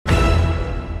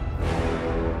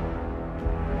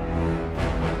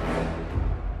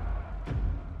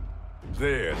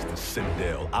There's the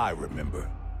Citadel I remember.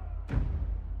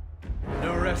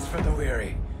 No rest for the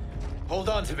weary. Hold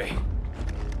on to me.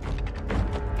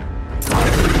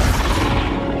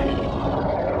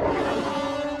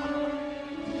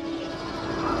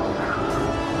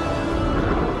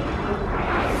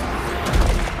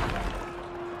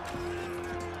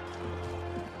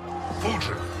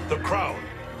 The crown.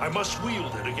 I must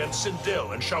wield it against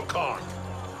Sindel and Shao Kahn.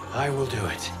 I will do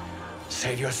it.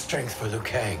 Save your strength for Liu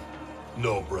Kang.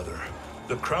 No, brother.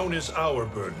 The crown is our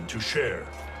burden to share.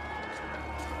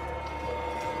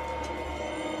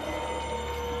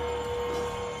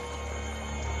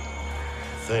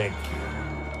 Thank you.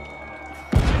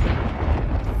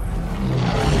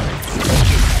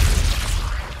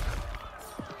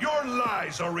 Your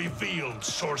lies are revealed,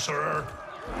 sorcerer.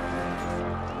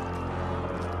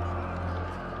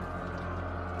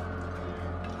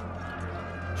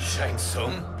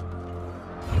 Tsung?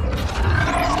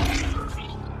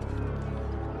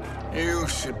 You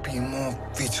should be more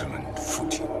vigilant,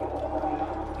 Fuji.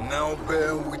 Now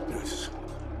bear witness,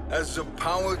 as the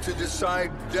power to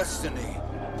decide destiny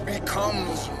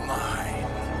becomes mine.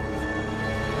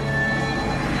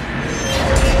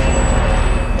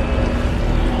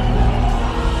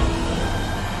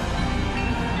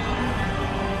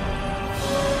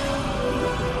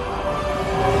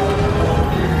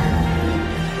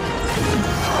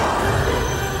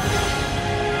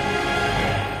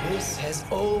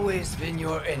 Been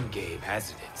your endgame,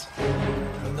 hasn't it?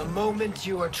 From the moment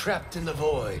you are trapped in the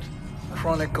void.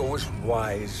 Kronika was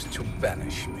wise to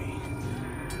banish me.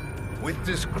 With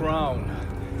this crown,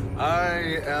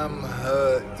 I am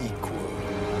her equal.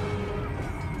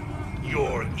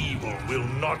 Your evil will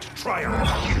not triumph.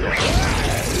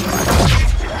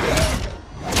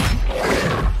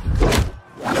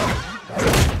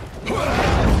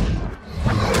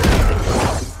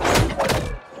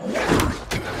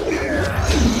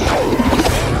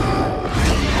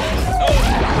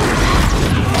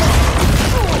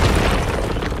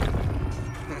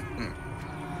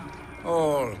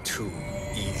 All too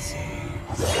easy.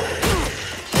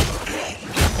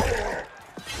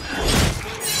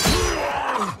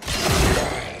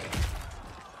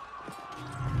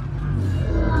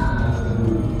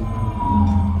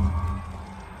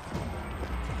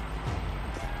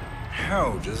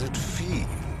 How does it feel,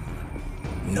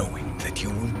 knowing that you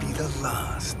will be the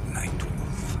last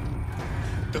Nightwolf?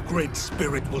 The Great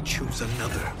Spirit will choose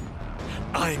another.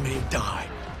 I may die,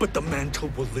 but the mantle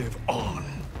will live on.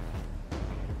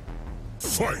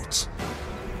 Fight!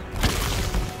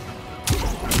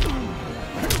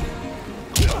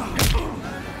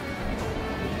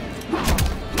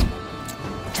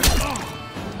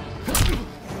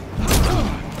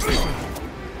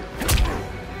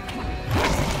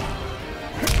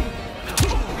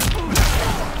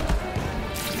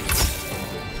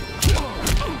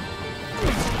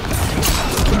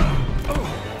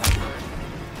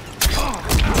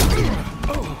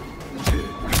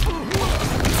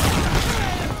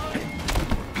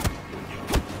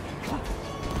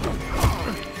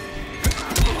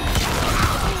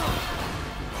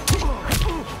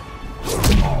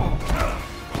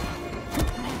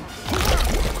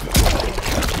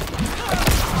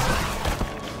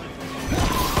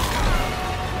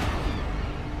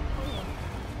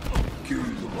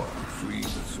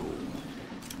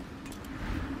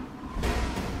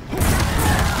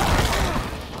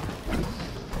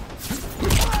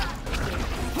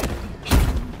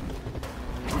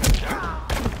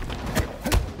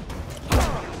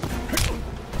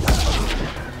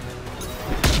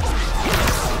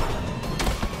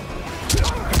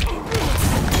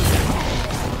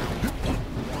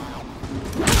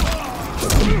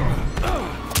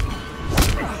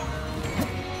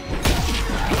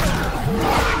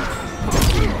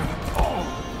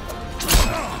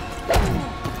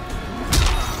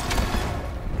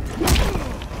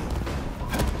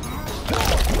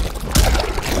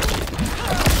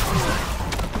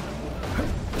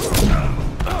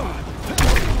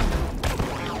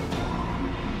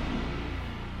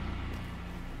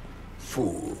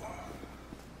 Fool.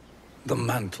 The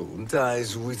mantle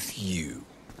dies with you.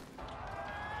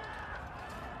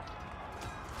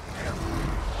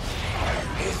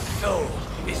 His soul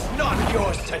is not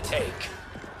yours to take.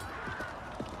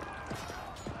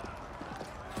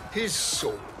 His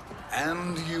soul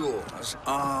and yours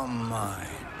are mine.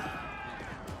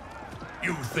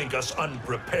 You think us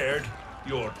unprepared?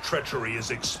 Your treachery is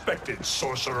expected,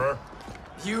 sorcerer.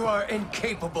 You are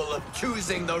incapable of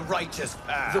choosing the righteous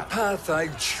path. The path I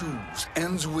choose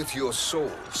ends with your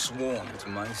soul sworn to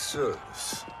my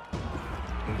service.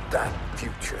 That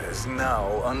future is now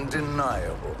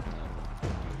undeniable.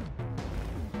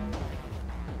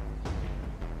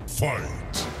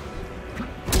 Fight!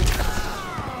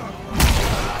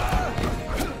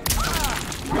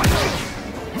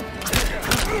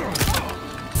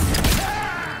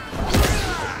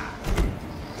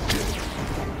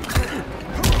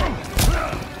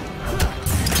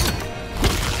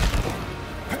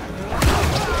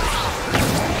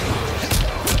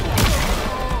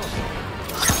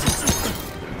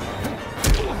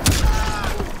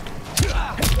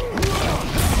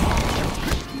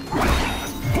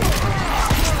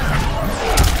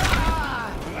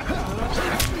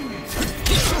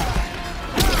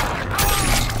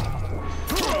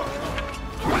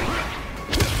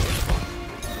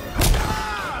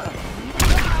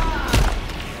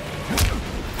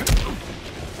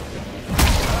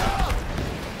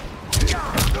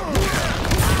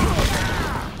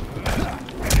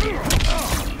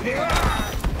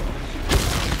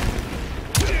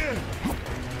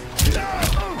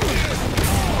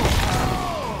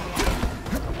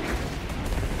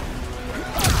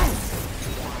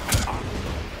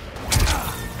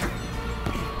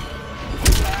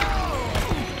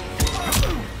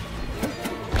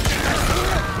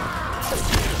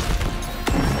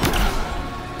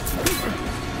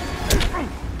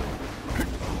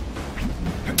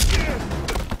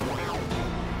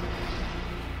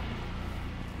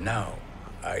 Now,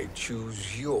 I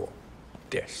choose your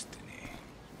destiny.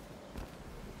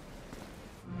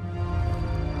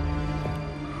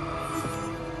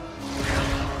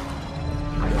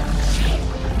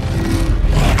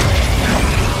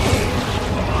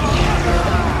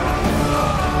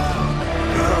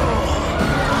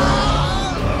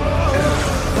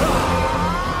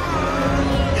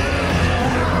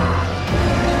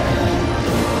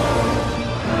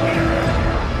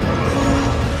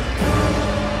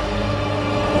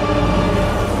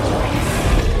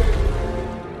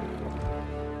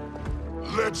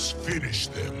 Let's finish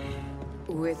them.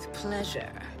 With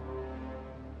pleasure.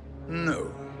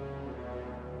 No.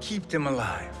 Keep them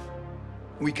alive.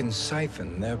 We can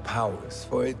siphon their powers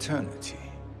for eternity.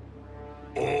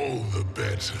 All the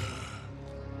better.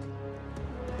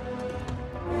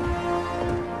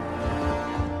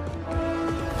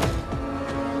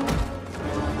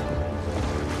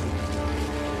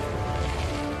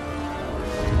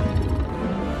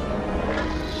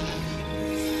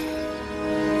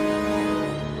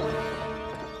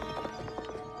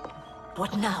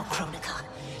 What now, Kronika?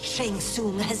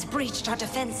 Tsung has breached our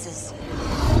defenses.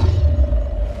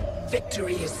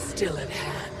 Victory is still at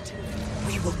hand.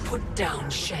 We will put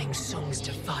down Tsung's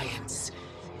defiance,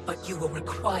 but you will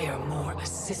require more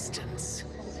assistance.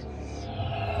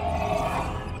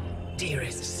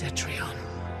 Dearest Cetrion,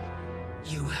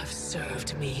 you have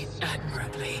served me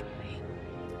admirably.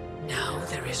 Now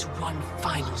there is one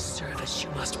final service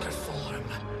you must perform.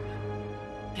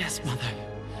 Yes, Mother.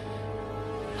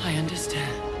 I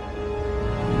understand.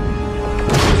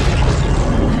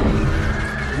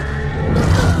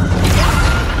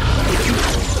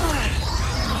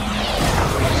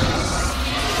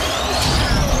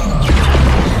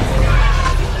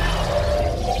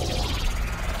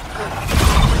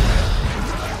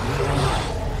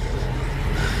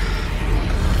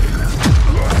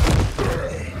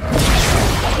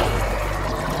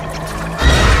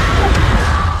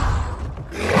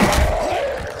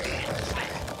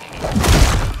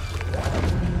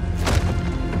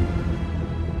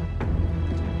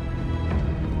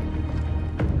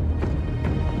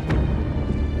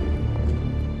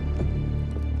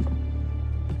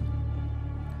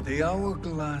 The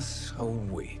hourglass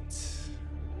awaits.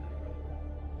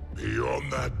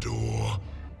 Beyond that door,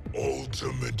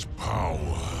 ultimate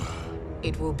power.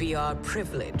 It will be our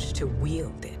privilege to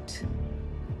wield it.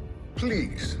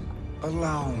 Please,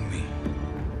 allow me.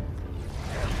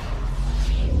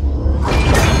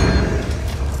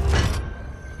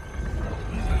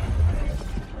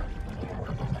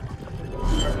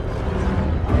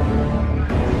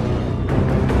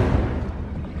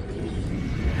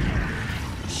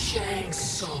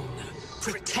 Tsung,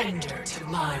 pretender to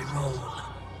my role.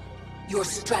 Your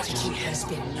strategy has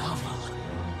been novel,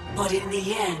 but in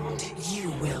the end,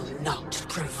 you will not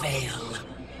prevail.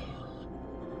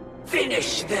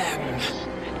 Finish them!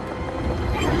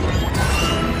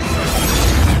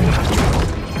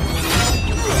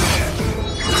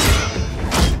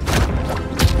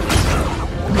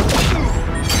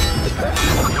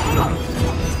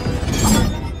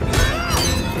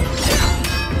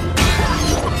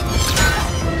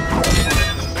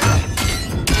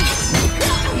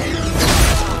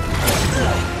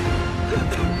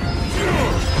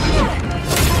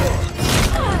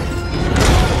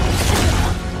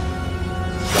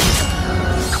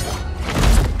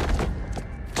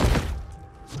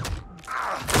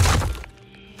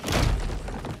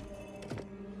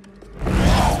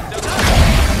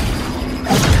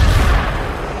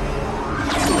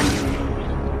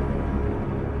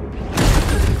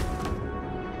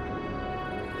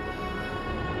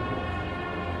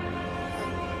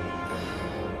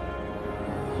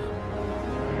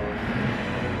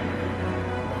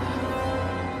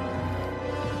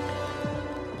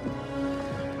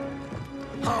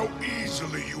 how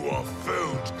easily you are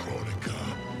felled, Chronica.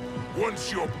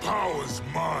 Once your power's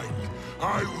mine,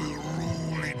 I will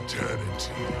rule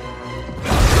eternity.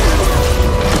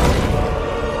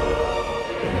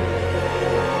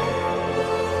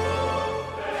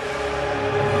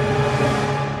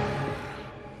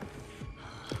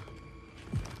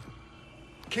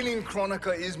 Killing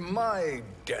Chronica is my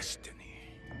destiny.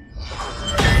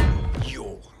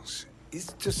 Yours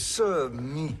is to serve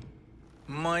me,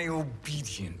 my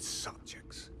obedient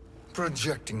subjects,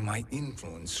 projecting my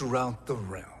influence throughout the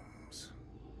realms.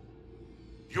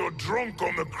 You're drunk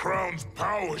on the Crown's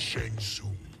power, Shang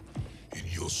Tsung. In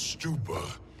your stupor,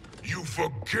 you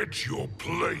forget your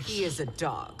place. He is a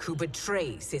dog who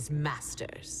betrays his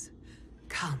masters.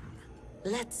 Come,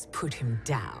 let's put him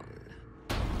down.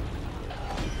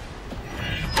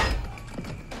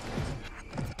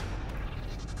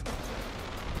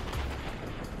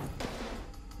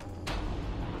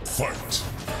 Fight!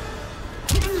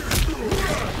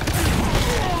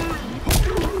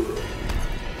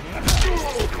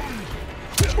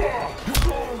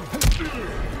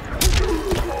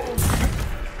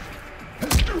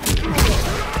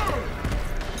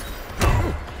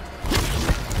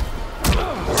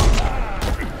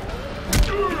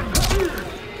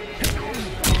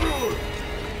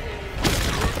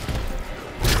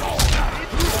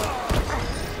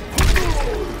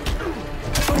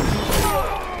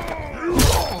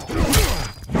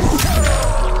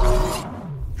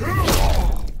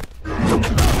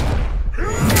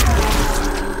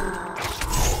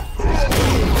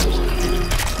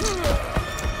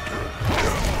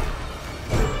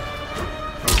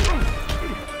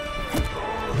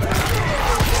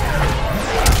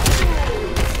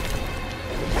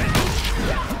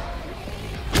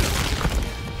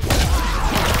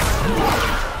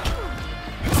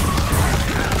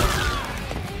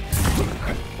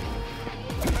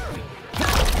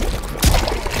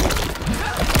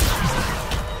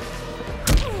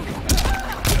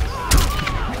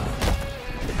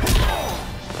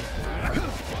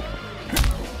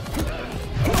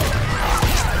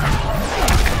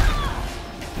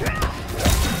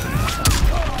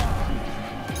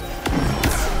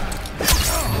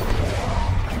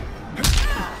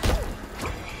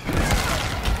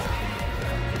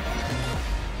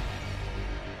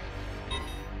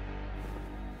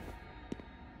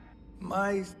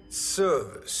 My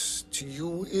service to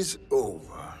you is over.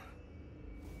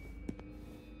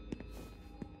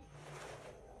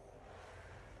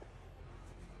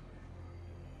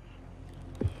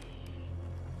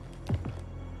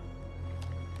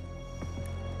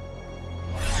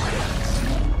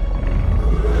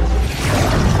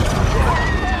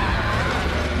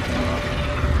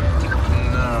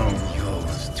 Now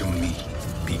yours to me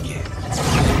begins.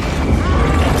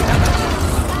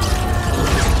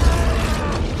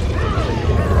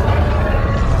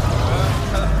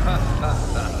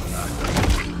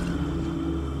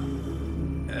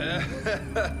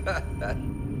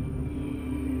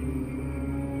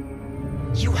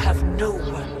 You have no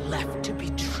one left to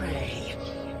betray.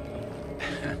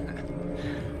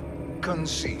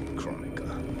 Concede, Chronica,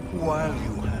 while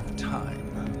you have time.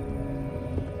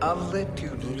 I'll let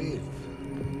you live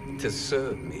to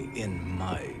serve me in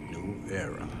my new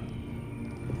era.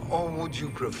 Or would you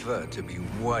prefer to be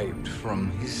wiped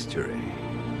from history?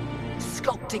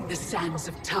 Sculpting the sands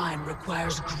of time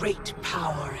requires great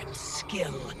power and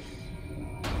skill.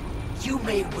 You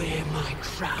may wear my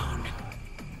crown,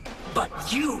 but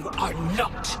you are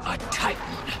not a Titan.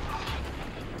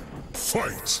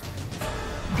 Fight!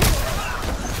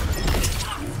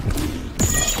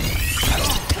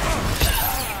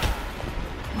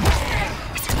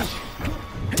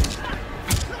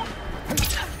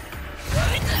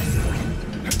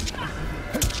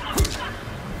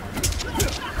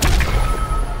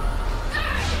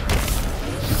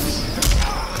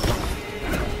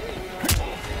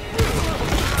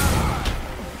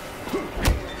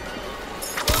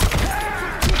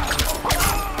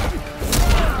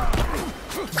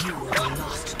 You will not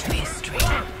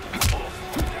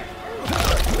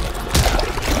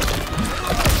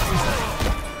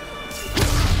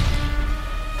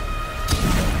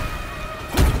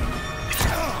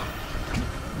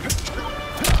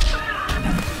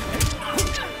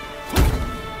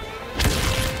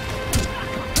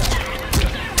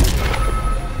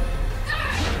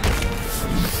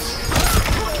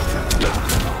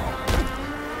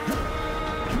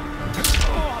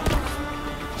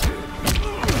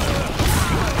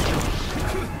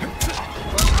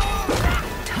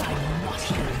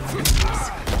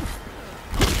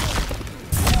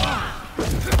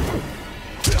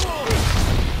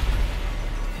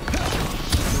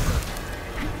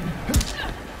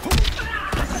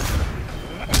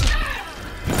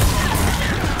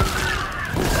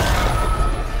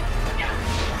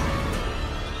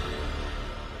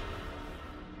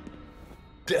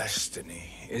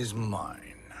is mine.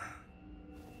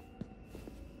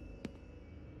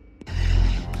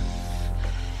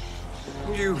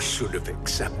 You should have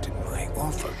accepted my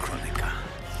offer, Kronika.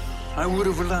 I would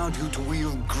have allowed you to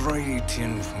wield great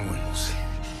influence.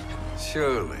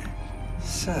 Surely,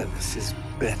 service is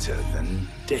better than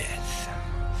death.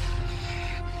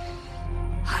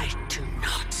 I do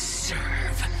not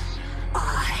serve.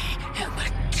 I am a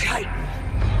Titan.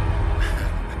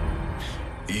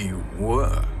 You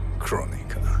were, Kronika.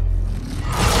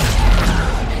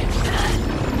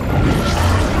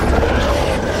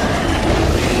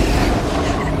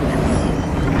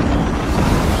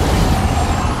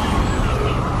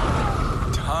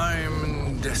 Time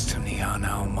and destiny are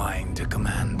now mine to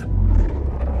command.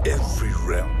 Every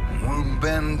realm will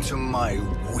bend to my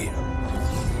will.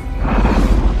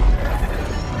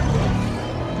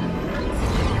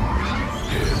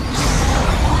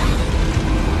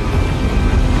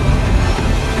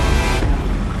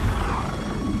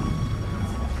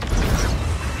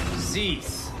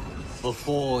 Cease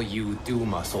before you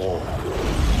doom us all.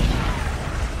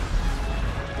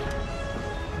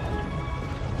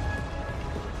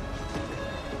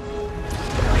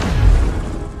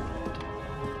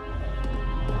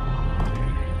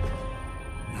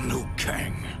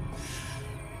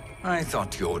 I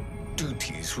thought your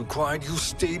duties required you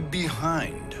stayed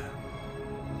behind.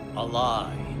 A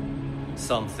lie.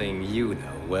 Something you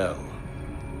know well.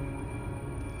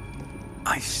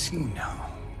 I see now.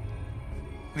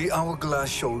 The hourglass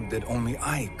showed that only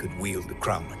I could wield the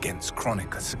crown against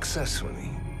Kronika successfully.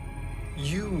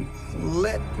 You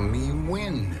let me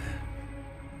win.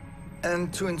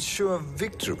 And to ensure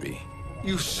victory,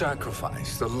 you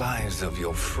sacrificed the lives of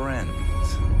your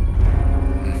friends.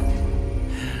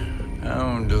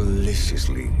 How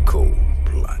deliciously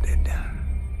cold-blooded.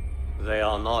 They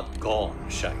are not gone,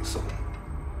 Shang Tsung.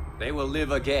 They will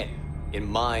live again in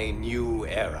my new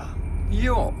era.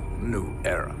 Your new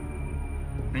era.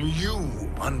 You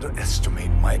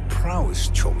underestimate my prowess,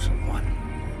 Chosen One.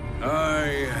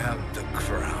 I have the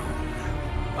crown.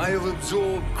 I have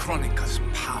absorbed Kronika's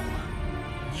power.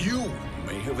 You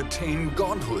may have attained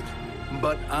godhood,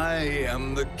 but I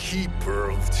am the keeper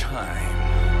of time.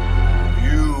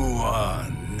 You are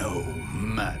no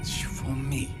match for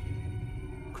me.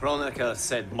 Kronika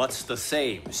said much the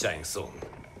same, Shang Tsung.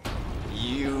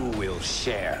 You will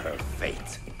share her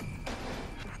fate.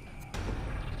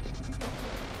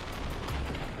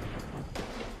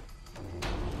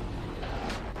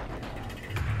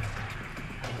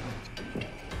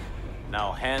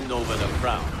 Now hand over the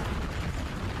crown.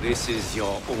 This is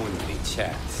your only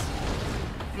chance.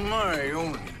 My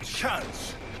only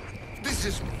chance? This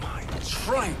is my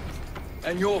triumph,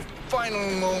 and your final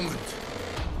moment.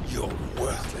 Your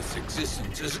worthless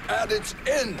existence is at its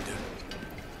end.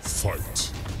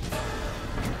 Fight.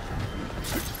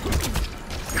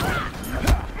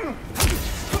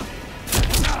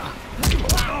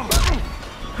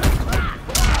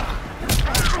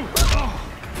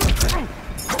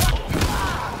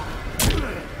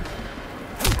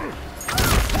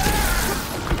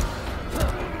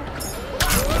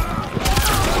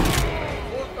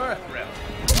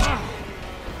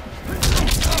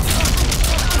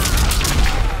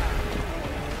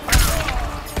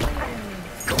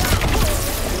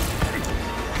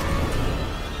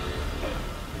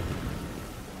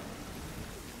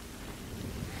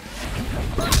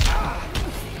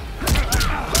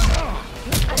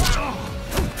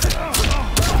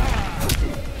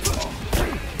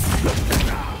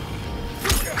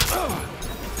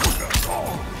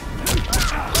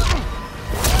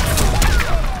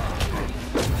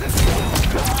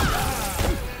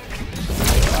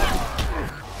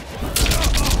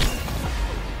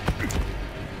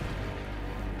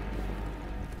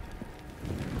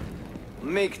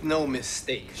 Make no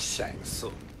mistake, Shang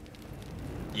Tsung.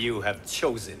 You have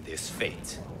chosen this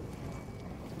fate.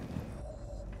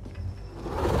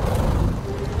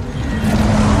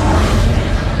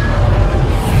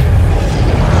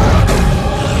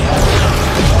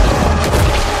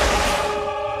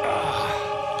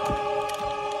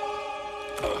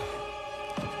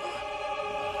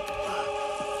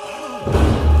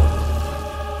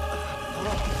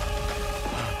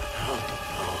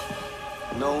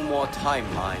 No more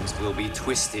timelines will be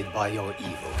twisted by your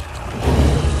evil.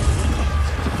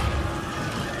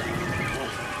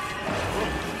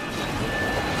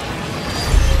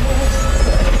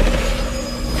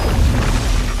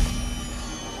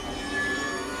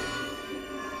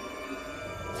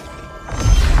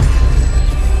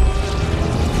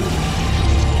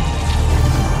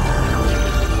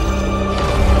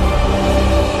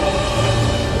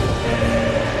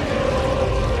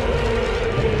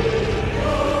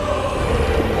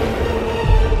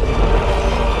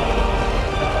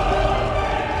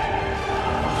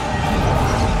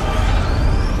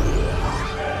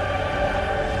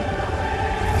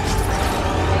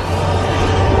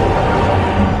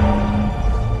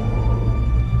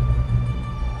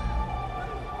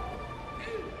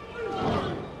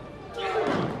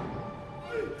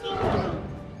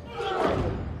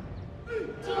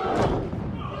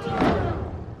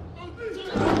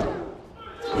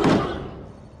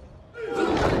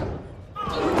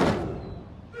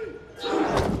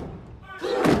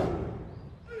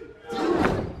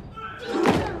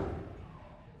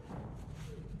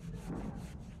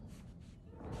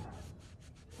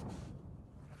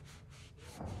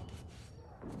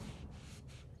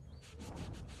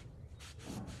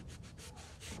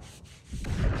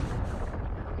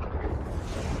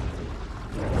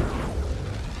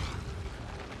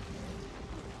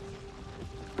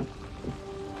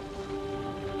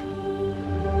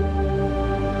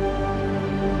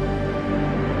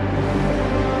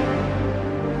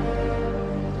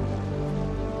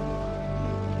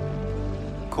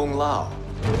 Kung Lao.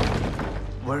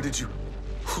 Where did you...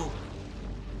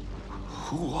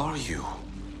 Who are you?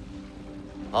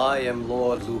 I am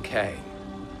Lord Liu Kang,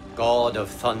 God of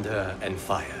Thunder and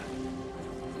Fire.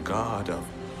 God of...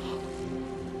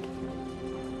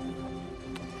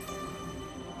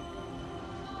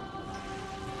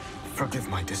 Forgive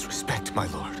my disrespect, my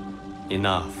lord.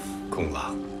 Enough, Kung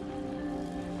Lao.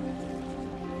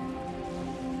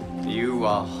 You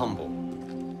are humble,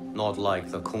 not like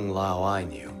the Kung Lao I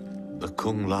knew. The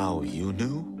Kung Lao you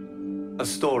knew? A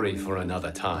story for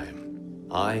another time.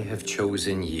 I have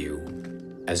chosen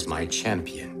you as my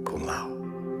champion, Kung Lao.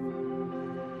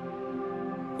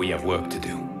 We have work to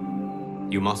do.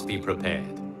 You must be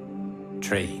prepared.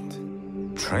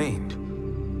 Trained. Trained?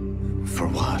 For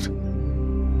what?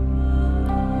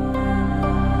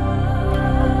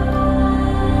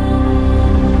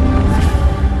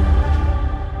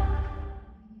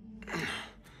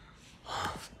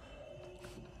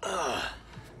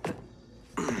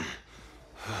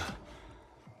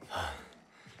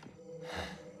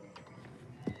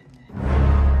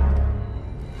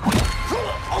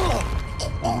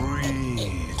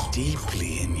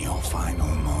 Deeply in your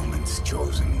final moments,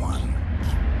 Chosen One.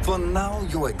 For now,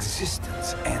 your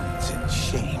existence ends in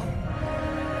shame.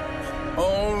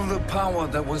 All the power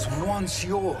that was once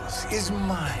yours is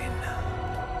mine.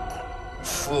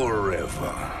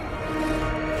 Forever.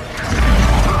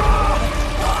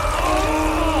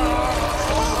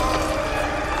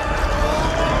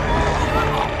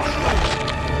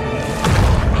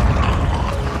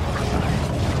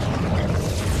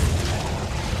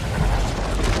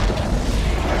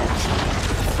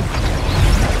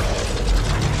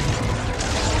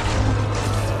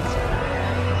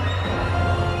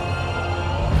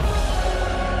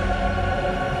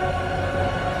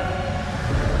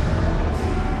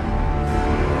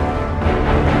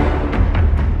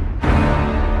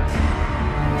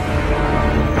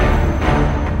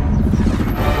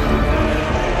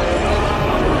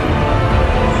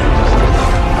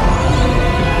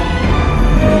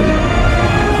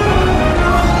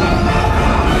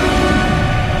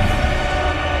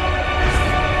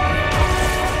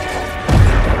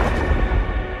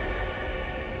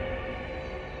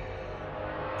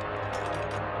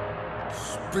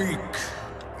 Speak,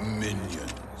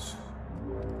 minions.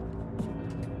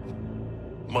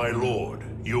 My lord,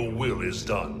 your will is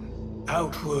done.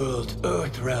 Outworld,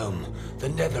 Earthrealm, the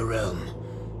Netherrealm.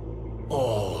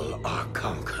 All are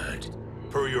conquered.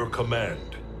 Per your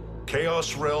command,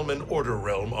 Chaos Realm and Order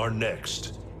Realm are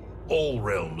next. All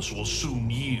realms will soon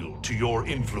yield to your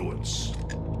influence.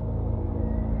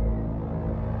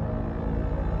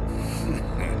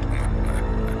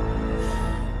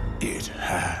 It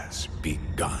has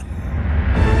begun.